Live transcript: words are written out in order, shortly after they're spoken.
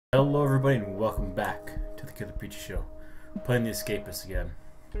Hello everybody and welcome back to the Killerpeachy show. Playing the Escapist again.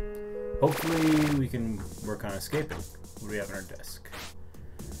 Hopefully we can work on escaping. What do we have on our desk?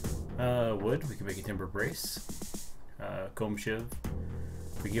 Wood, we can make a timber brace. Comb shiv,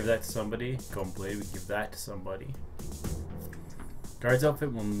 we give that to somebody. Comb blade, we give that to somebody. Guard's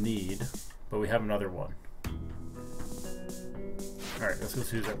outfit we'll need, but we have another one. Alright, let's go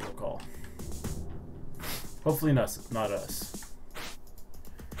see who's that roll call. Hopefully not us.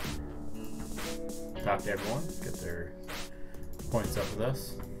 Talk to everyone, get their points up with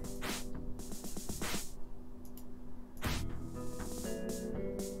us.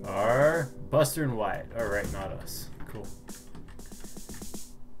 Are Buster and Wyatt. Alright, not us. Cool.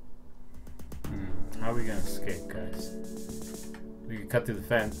 How are we gonna escape, guys? We can cut through the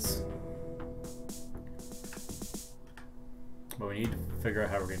fence. But we need to figure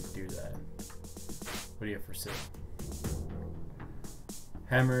out how we're going to do that. What do you have for sale?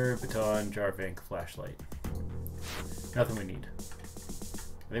 Hammer, baton, jar of ink, flashlight. Nothing we need.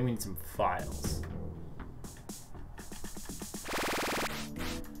 I think we need some files.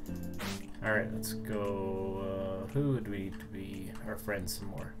 Alright, let's go. Who do we need to be our friends some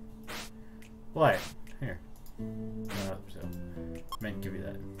more? Wyatt, here. No, so meant to give you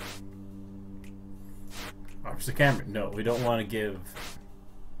that. Officer Cameron. No, we don't want to give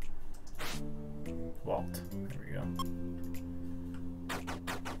Walt. There we go.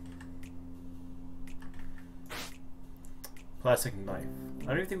 Plastic knife. I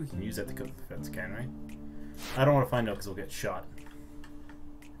don't even think we can use that to cut the fence, can we? I don't want to find out because we'll get shot.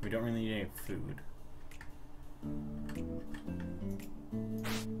 We don't really need any food.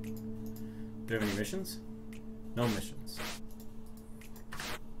 Do we have any missions? No missions.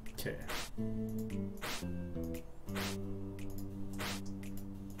 Okay.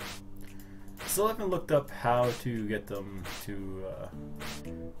 Still haven't looked up how to get them to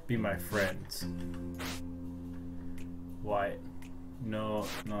be my friends. Wyatt. No,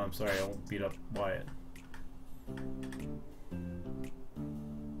 I'm sorry, I won't beat up Wyatt.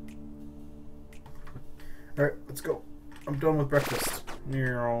 Alright, let's go. I'm done with breakfast.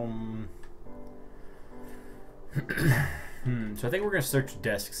 So I think we're gonna search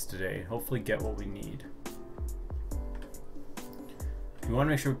desks today. Hopefully get what we need. We want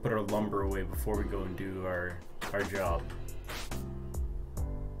to make sure we put our lumber away before we go and do our job.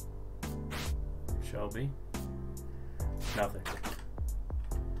 Shelby? Nothing.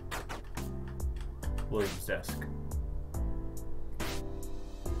 William's desk.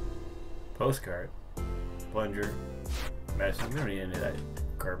 Postcard. Plunger. Medicine. We don't need any of that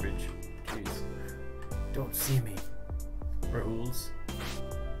garbage. Jeez. Don't see me. Rahul's.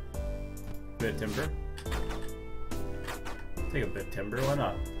 Bit of timber. Take a bit of timber, why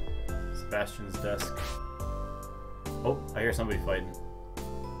not? Sebastian's desk. Oh, I hear somebody fighting.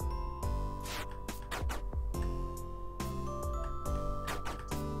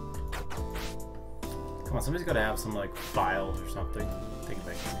 Come on, somebody's gotta have some like files or something. Take a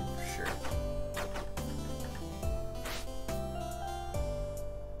magazine for sure.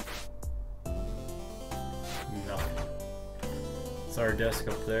 Nothing. It's our desk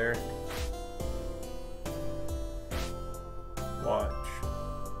up there. Watch.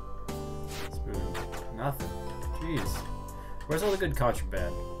 Spoon. Nothing. Jeez. Where's all the good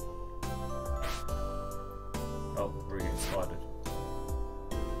contraband? Oh, we're getting spotted.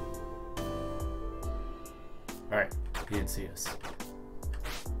 Alright, he didn't see us.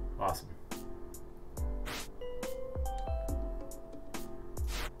 Awesome.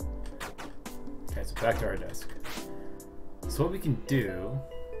 Okay, so back to our desk. So what we can do...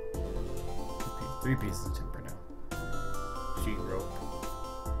 3 pieces of timber now. Sheet rope.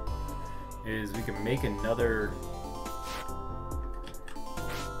 Is we can make another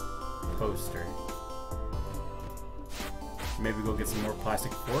poster. Maybe go get some more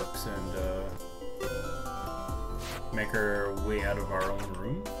plastic forks and make our way out of our own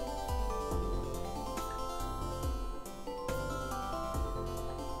room.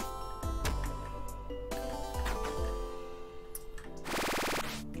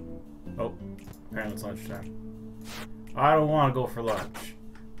 Oh, apparently it's lunchtime. I don't want to go for lunch.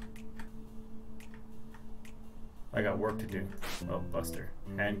 I got work to do. Oh, Buster.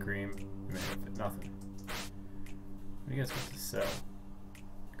 Hand cream. Nothing. What do you guys got to sell?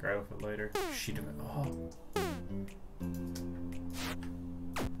 Grab outfit later. Sheet of it. Oh.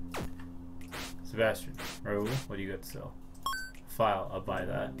 Sebastian. Raoul, what do you got to sell? File. I'll buy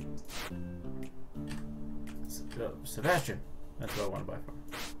that. Sebastian. That's what I want to buy from.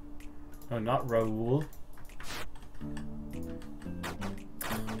 No, not Raoul.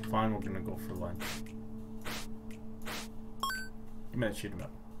 Fine, we're gonna go for lunch. I'm gonna shoot him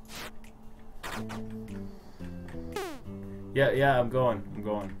up. Yeah, I'm going.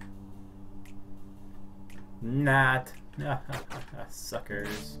 Not.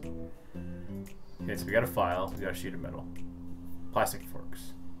 Suckers. Okay, so we got a file. We got a sheet of metal. Plastic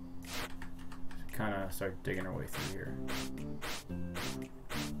forks. Kind of start digging our way through here.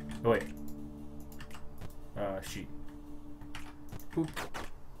 Oh, wait. Sheet. Oop.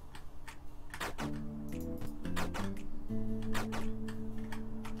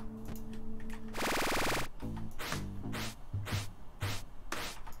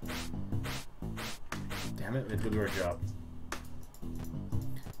 Damn it, we have to do our job.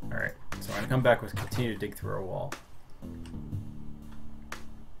 Alright, so I'm gonna come back with continue to dig through our wall.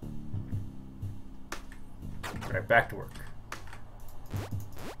 Alright, back to work.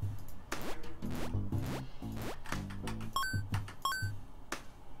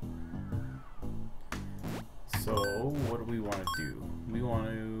 So, what do we want to do? We want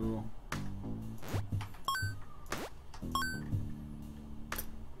to...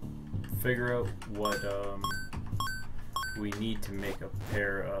 figure out what we need to make a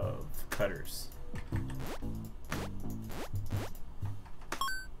pair of cutters.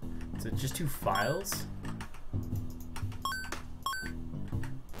 Is it just 2 files?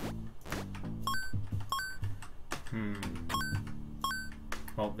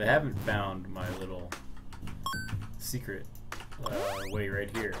 Well, they haven't found my little secret way right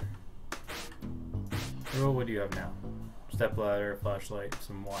here. Oh, what do you have now? Step ladder, flashlight,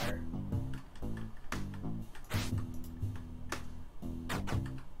 some wire.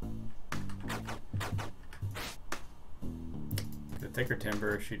 The thicker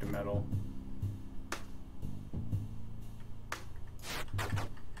timber, sheet of metal.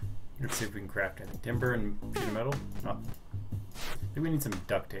 Let's see if we can craft anything. Timber and sheet of metal? Oh. I think we need some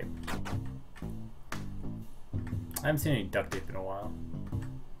duct tape. I haven't seen any duct tape in a while.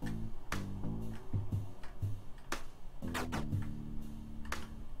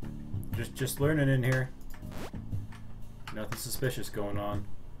 Just learning in here. Nothing suspicious going on.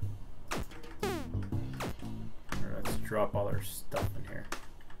 Alright, let's drop all our stuff in here.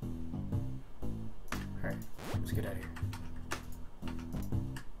 Alright, let's get out of here.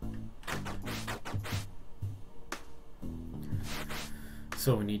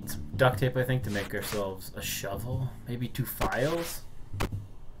 So we need some duct tape, I think, to make ourselves a shovel. Maybe 2 files?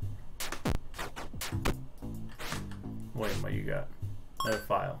 Wait, what you got? Another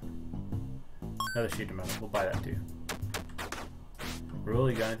file. Another sheet of metal. We'll buy that too. Rule,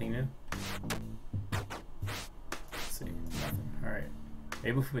 you got anything new? Let's see. Nothing. Alright.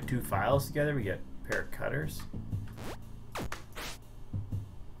 Maybe if we put 2 files together, we get a pair of cutters.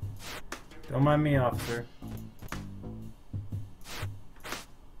 Don't mind me, officer.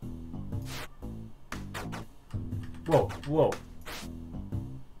 Whoa, whoa.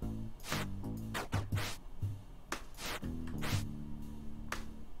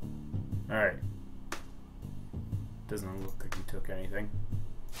 Alright. Doesn't look like you took anything.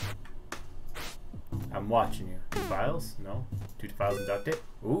 I'm watching you. 2 files? No. 2 files and duct tape?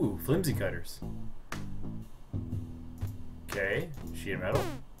 Ooh, flimsy cutters. Okay, sheet of metal.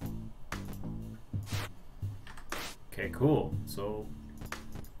 Okay, cool. So,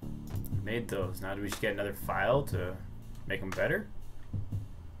 made those. Now do we just get another file to make them better?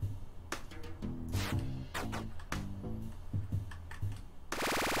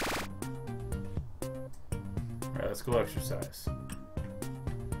 Alright, let's go exercise.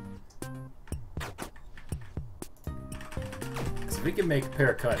 So if we can make a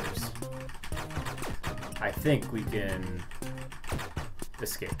pair of cutters, I think we can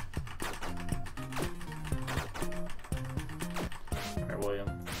escape. Alright, William.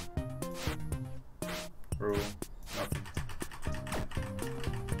 Rule. Nothing.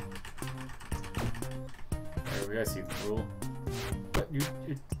 Alright, we gotta see Rule. What? You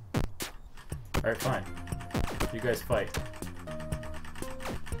Alright, fine. You guys fight.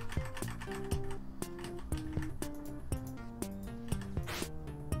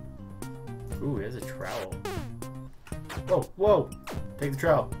 Ooh, he has a trowel. Whoa, whoa! Take the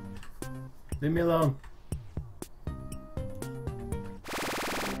trowel. Leave me alone.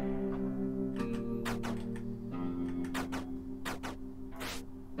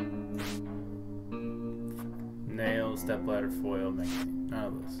 Nail, stepladder, foil, magazine. None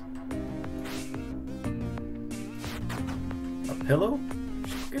of those. A pillow?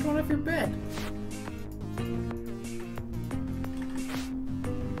 Just get one off your bed.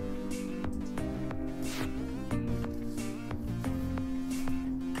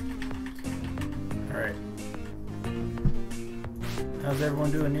 Alright. How's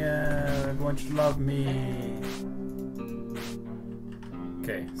everyone doing? Yeah, everyone should love me.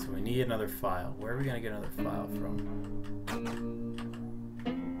 Okay, so we need another file. Where are we gonna get another file from?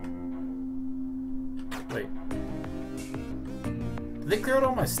 Wait. Did they clear out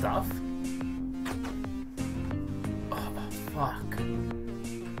all my stuff? Oh, fuck.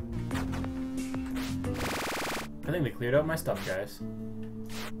 I think they cleared out my stuff, guys.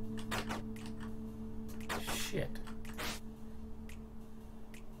 Shit.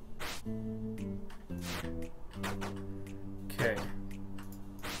 Okay.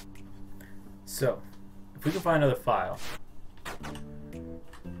 So, if we can find another file,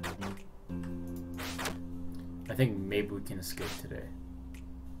 I think maybe we can escape today.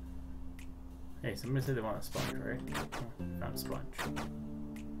 Hey, somebody said they want a sponge, right? Oh, found a sponge.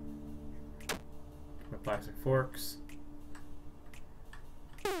 My plastic forks.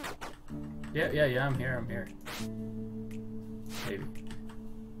 Yeah, I'm here. Maybe.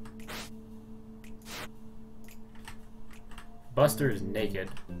 Buster is naked.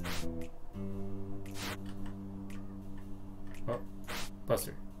 Oh,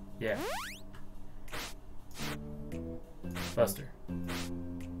 Buster. Yeah. Buster.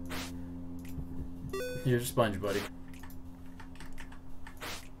 Here's a sponge, buddy.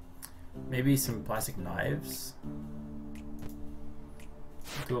 Maybe some plastic knives?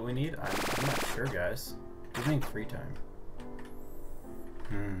 Do what we need? I'm not sure, guys. Give me free time.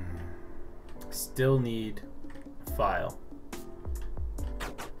 Still need a file.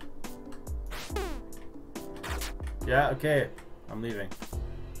 Yeah, okay. I'm leaving.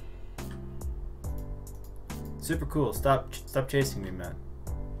 Super cool. Stop chasing me, man.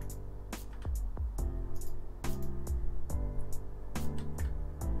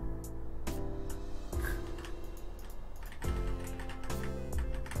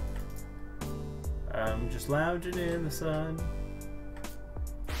 I'm just lounging in the sun.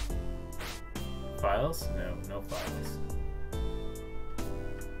 Files? No, no files.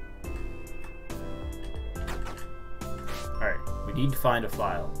 Alright, we need to find a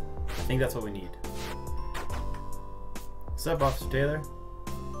file. I think that's what we need. What's up, Officer Taylor?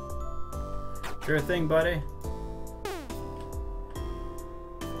 Sure thing, buddy.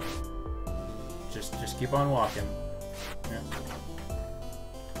 Just keep on walking. Yeah.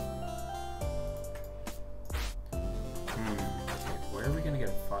 Where are we gonna get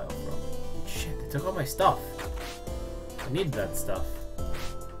a file from? Shit, they took all my stuff. I need that stuff.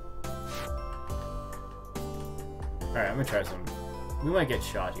 Alright, I'm gonna try some. We might get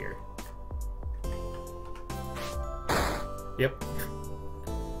shot here. Yep.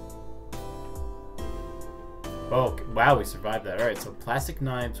 Oh, wow, we survived that. Alright, so plastic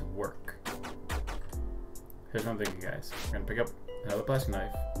knives work. Here's what I'm thinking, guys. We're gonna pick up another plastic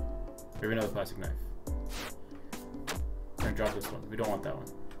knife. Maybe another plastic knife. We're gonna drop this one. We don't want that one.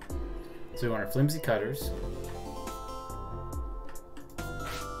 So we want our flimsy cutters.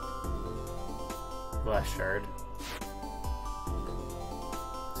 Glass shard.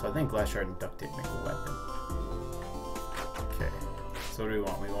 So I think glass shard and duct tape make a weapon. Okay. So what do we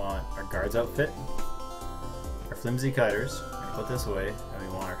want? We want our guard's outfit. Our flimsy cutters. We're gonna put this away. And we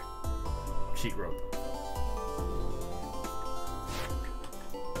want our sheet rope.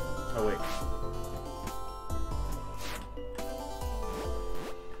 Oh wait.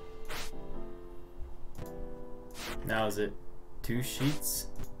 Now is it 2 sheets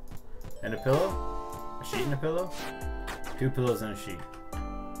and a pillow? A sheet and a pillow? 2 pillows and a sheet.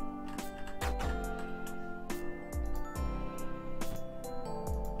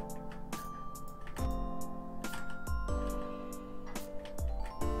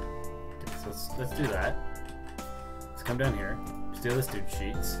 Okay, so let's do that. Let's come down here. Steal this dude's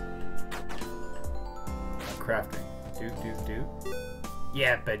sheets. Crafting. Do.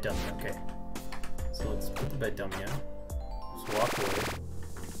 Yeah, bed dummy. Okay. So let's put the bed dummy in. Just walk away.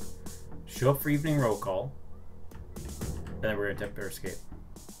 Show up for evening roll call. And then we're gonna attempt our escape.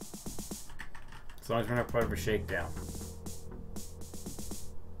 As long as we're not part of a shakedown.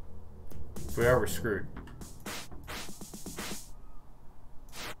 If we are, we're screwed.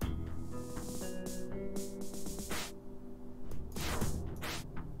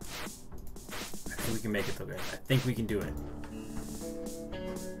 We can make it though, guys. I think we can do it.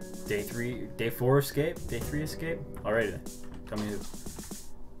 Day 4 escape? Day 3 escape? Alright then. Tell me who.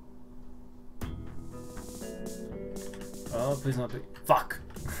 Oh, please not be. Fuck!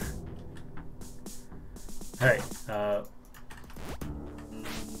 Alright,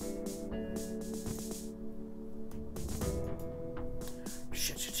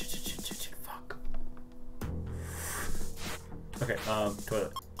 Shit, fuck. Okay,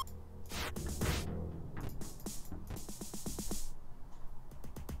 toilet.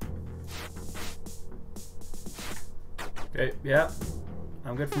 Okay, yeah.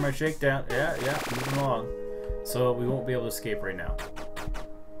 I'm good for my shakedown. Yeah, moving along. So we won't be able to escape right now.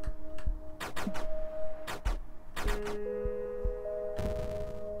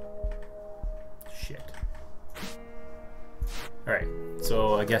 Shit. Alright,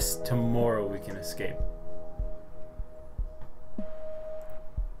 so I guess tomorrow we can escape.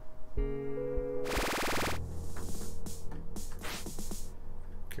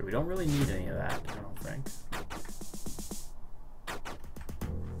 Okay, we don't really need any of that, I don't think.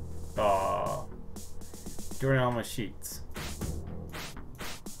 Aww. Doing all my sheets.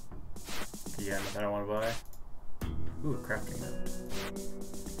 Yeah, nothing I don't want to buy. Ooh, a crafting note.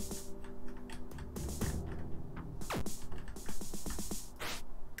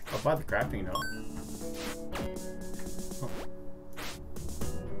 I'll buy the crafting note. Oh.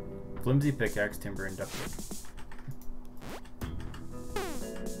 Flimsy pickaxe, timber, and duckwood.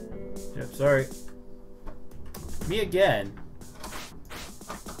 Yep, sorry. Me again?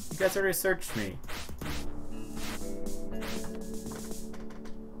 You guys already searched me.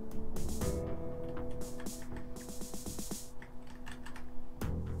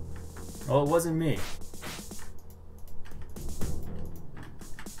 Oh, it wasn't me.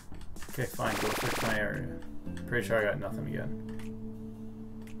 Okay, fine. Go search my area. Pretty sure I got nothing again.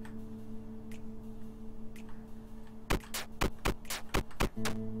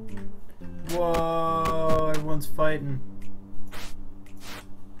 Whoa! Everyone's fighting.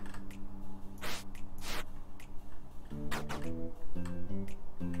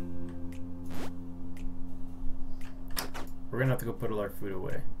 We're gonna have to go put all our food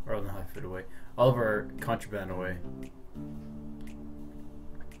away. Or not food away. All of our contraband away.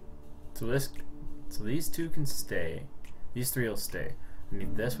 So these two can stay. These three will stay. I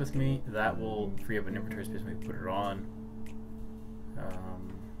need this with me. That will free up an inventory space when we put it on.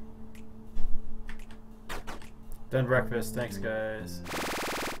 Done breakfast. Thanks, guys.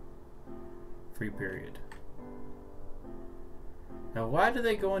 Free period. Now, why do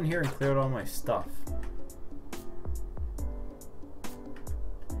they go in here and clear out all my stuff?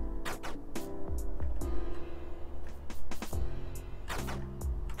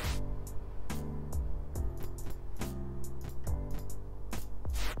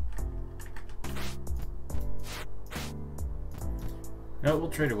 No,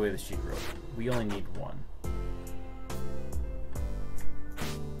 we'll trade away the sheep rope. We only need one.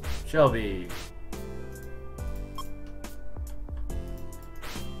 Shelby.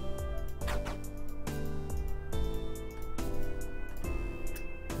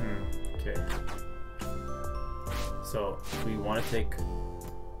 Okay. So we want to take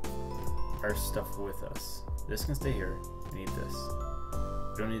our stuff with us. This can stay here. We need this.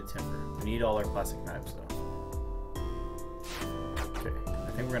 We don't need the timber. We need all our plastic knives though. Okay.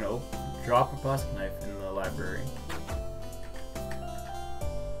 I think we're gonna drop a plastic knife in the library.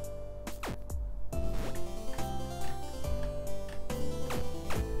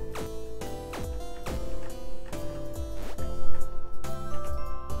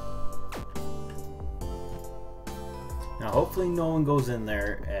 Now hopefully no one goes in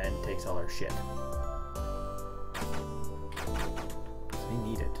there and takes all our shit. We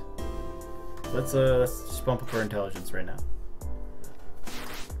need it. Let's just bump up our intelligence right now.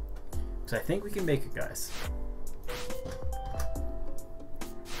 Because I think we can make it, guys.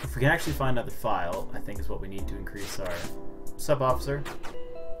 If we can actually find another file, I think is what we need to increase our sub-officer.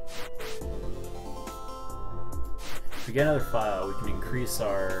 If we get another file, we can increase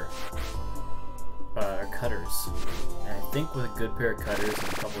our cutters. And I think with a good pair of cutters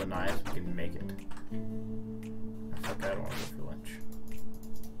and a couple of knives, we can make it. Fuck, I don't want to go for lunch.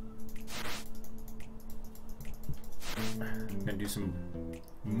 I'm gonna do some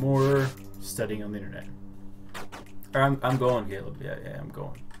more studying on the internet. Or I'm going, Caleb. Yeah, I'm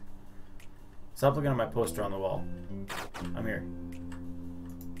going. Stop looking at my poster on the wall. I'm here.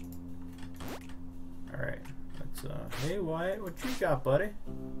 Alright. Let's hey Wyatt, what you got, buddy?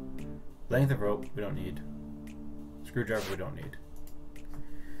 Length of rope, we don't need. Screwdriver, we don't need.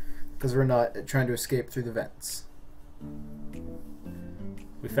 Because we're not trying to escape through the vents.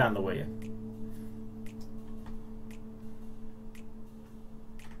 We found the way in.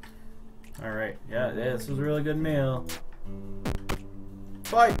 Alright, yeah, this was a really good meal.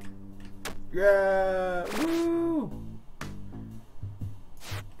 Fight! Yeah! Woo!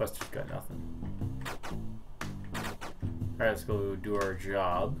 Buster's got nothing. Alright, let's go do our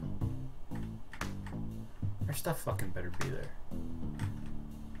job. Our stuff fucking better be there.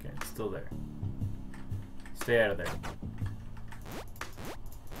 Okay, it's still there. Stay out of there.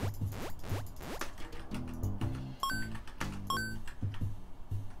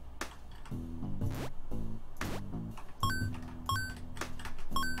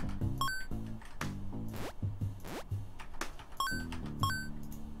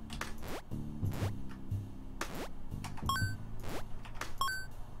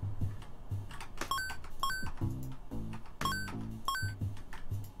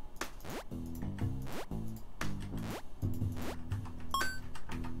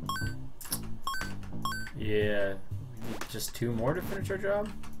 Yeah. We need just 2 more to finish our job?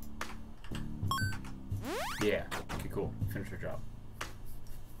 Yeah. Okay, cool. Finish our job.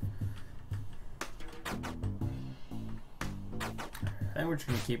 I think we're just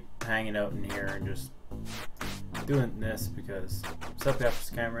gonna keep hanging out in here and just doing this because what's up,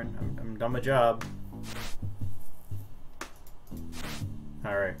 Cameron? I'm done my job.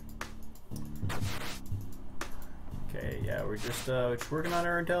 Alright. Okay, yeah, we're just working on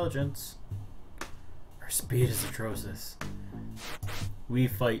our intelligence. Our speed is atrocious. We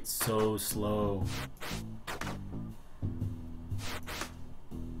fight so slow.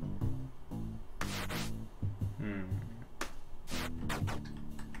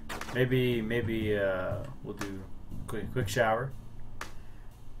 Maybe we'll do quick shower.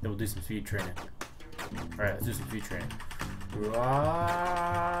 Then we'll do some speed training. Alright, let's do some speed training.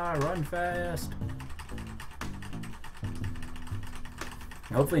 Run fast.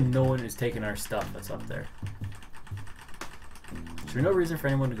 And hopefully no one is taking our stuff that's up there. There's no reason for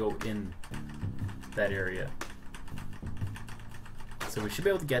anyone to go in that area. So we should be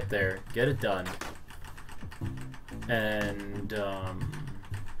able to get there, get it done, and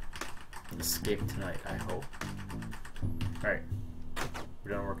escape tonight, I hope. Alright.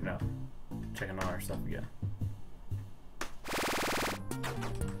 We're done working out. Checking on our stuff again.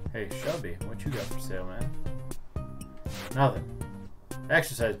 Hey Shelby, what you got for sale, man? Nothing.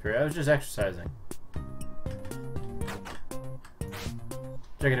 Exercise period. I was just exercising.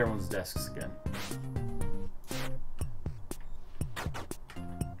 Checking everyone's desks again.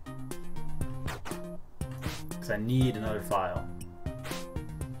 Because I need another file.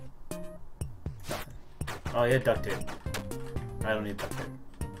 Nothing. Oh yeah, duct tape. I don't need duct tape.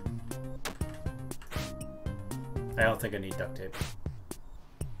 I don't think I need duct tape.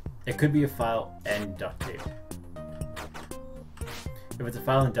 It could be a file and duct tape. If it's a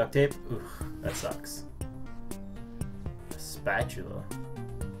file and duct tape, oof, that sucks. A spatula.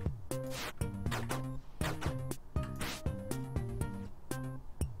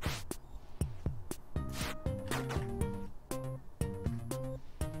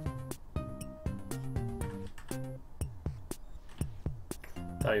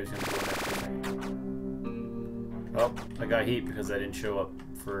 Thought he was gonna do an extra thing. Well, I got heat because I didn't show up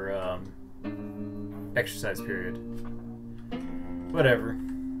for exercise period. Whatever.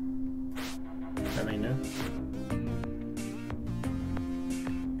 Anything new?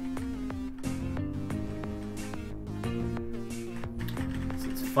 So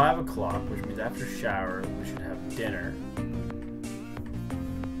it's 5 o'clock, which means after shower we should have dinner.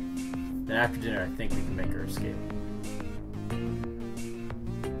 Then after dinner I think we can make our escape.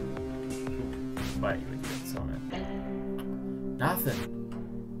 Why you would get on it? Nothing.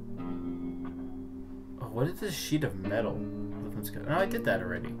 Oh, what is this sheet of metal? No, I did that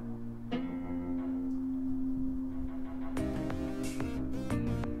already.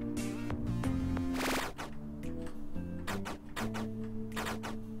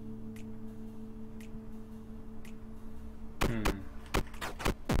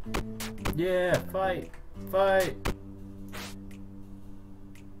 Yeah, fight! Fight!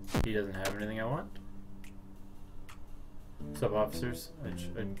 He doesn't have anything I want. What's up, officers?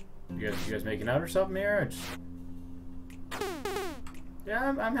 You guys making out or something here?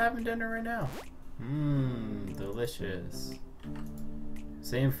 Yeah, I'm having dinner right now. Mmm, delicious.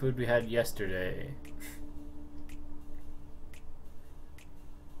 Same food we had yesterday.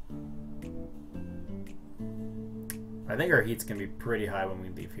 I think our heat's gonna be pretty high when we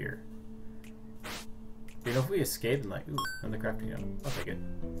leave here. You know, if we escape and like, ooh, another crafting item, I'll take it.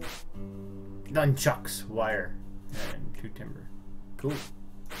 Nunchucks, wire, and 2 timber. Cool.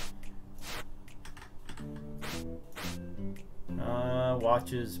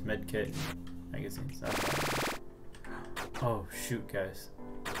 Watches, medkit, magazines. Oh shoot, guys.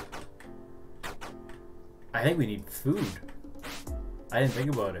 I think we need food. I didn't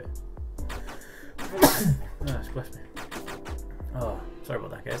think about it. Oh, splash me. Oh, sorry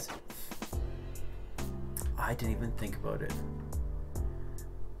about that, guys. I didn't even think about it.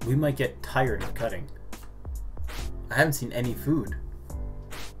 We might get tired of cutting. I haven't seen any food.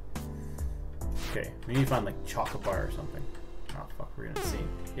 Okay, we need to find like chocolate bar or something. Oh fuck, we're gonna see.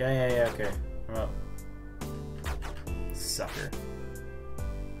 Yeah, okay. I'm out. Sucker.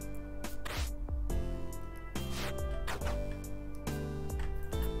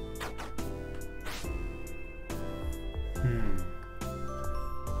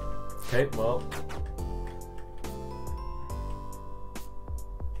 Okay, well.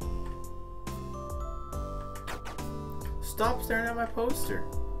 Stop staring at my poster.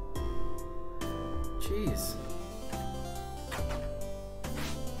 Jeez.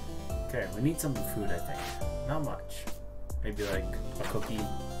 Okay, we need some food, I think. Not much. Maybe like a cookie,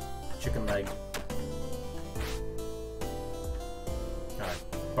 chicken leg,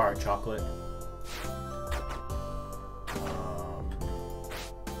 bar of chocolate.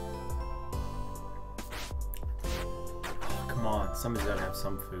 Come on, somebody's gotta have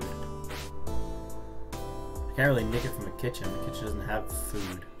some food. I can't really nick it from the kitchen. The kitchen doesn't have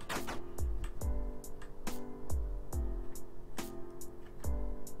food.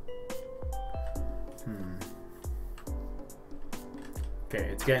 Okay,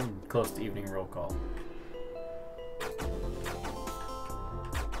 it's getting close to evening roll call.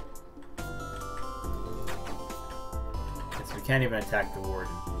 Okay, so we can't even attack the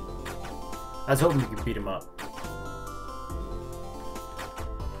warden. I was hoping we could beat him up.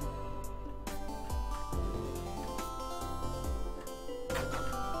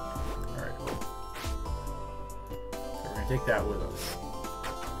 Alright, cool. So we're gonna take that with us.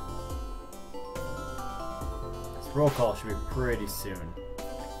 Roll call should be pretty soon.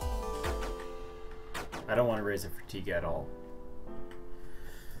 I don't want to raise the fatigue at all.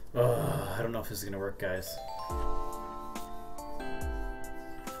 I don't know if this is gonna work, guys.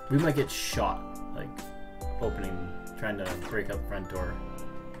 We might get shot, like trying to break out the front door.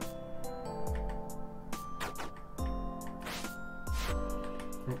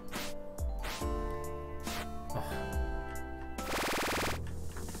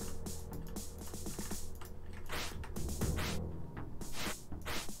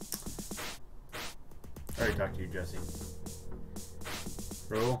 I already talked to you, Jesse.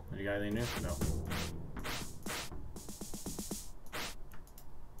 Roll, you got anything new? No.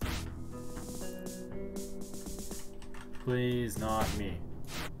 Please, not me.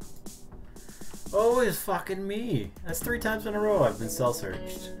 Oh, it's fucking me. That's 3 times in a row I've been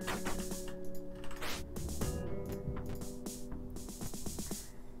cell-searched.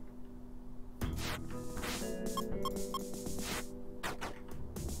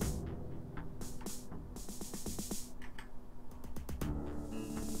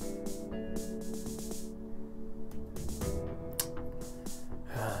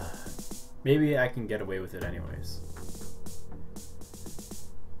 Maybe I can get away with it anyways.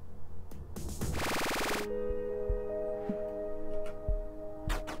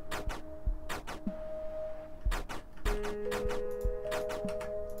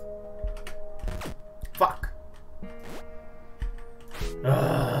 Fuck.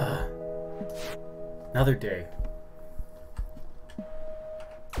 Another day.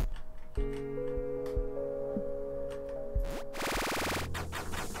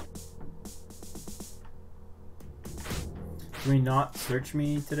 Can we not search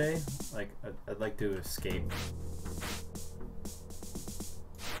me today? Like, I'd like to escape.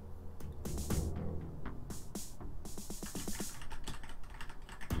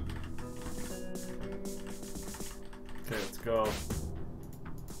 Okay, let's go.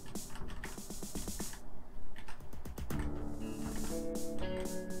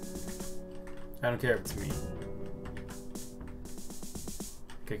 I don't care if it's me.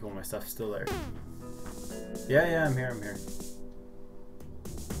 Okay, cool, my stuff's still there. Yeah, I'm here.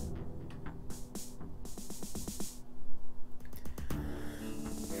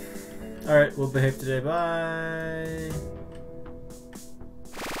 Alright, we'll behave today. Bye.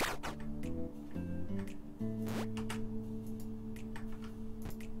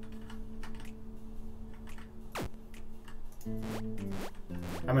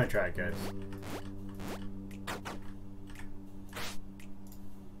 I'm gonna try it, guys.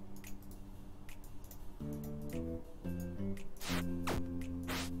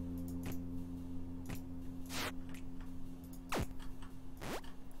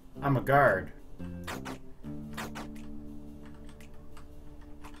 I'm a guard.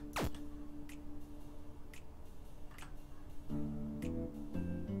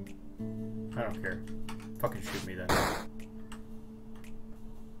 I don't care. Fucking shoot me then.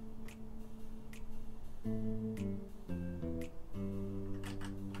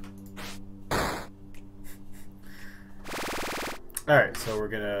 Alright, so we're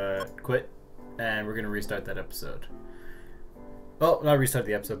gonna quit and we're gonna restart that episode. Well, not restart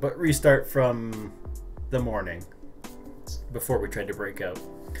the episode, but restart from the morning before we tried to break out.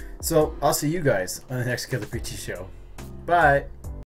 So, I'll see you guys on the next Killerpeachy show. Bye!